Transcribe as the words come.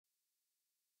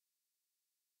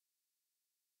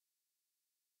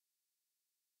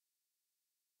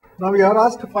Now we are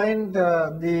asked to find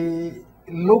the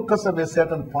locus of a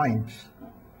certain point,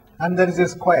 and there is a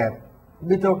square.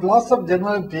 Without loss of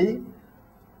generality,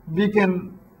 we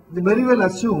can very well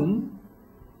assume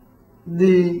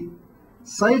the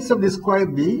sides of the square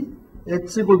be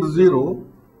x equal to 0,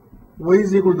 y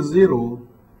is equal to 0,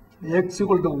 x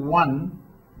equal to 1,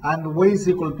 and y is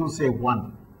equal to say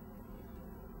 1.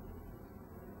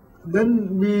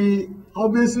 Then we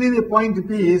obviously the point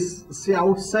P is say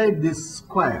outside this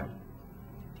square.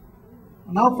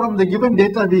 Now from the given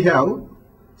data we have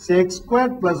say x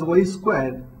squared plus y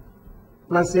squared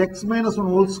plus x minus 1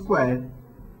 whole squared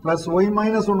plus y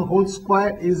minus 1 whole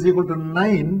square is equal to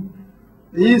 9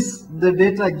 is the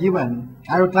data given.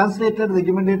 I have translated the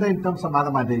given data in terms of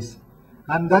mathematics,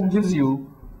 and that gives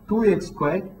you 2x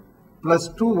squared plus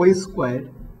 2y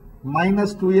squared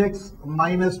minus 2x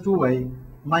minus 2y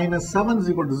minus 7 is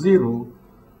equal to 0,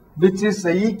 which is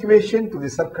the equation to the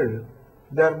circle.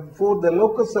 Therefore, the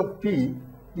locus of P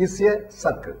is a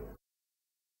circle.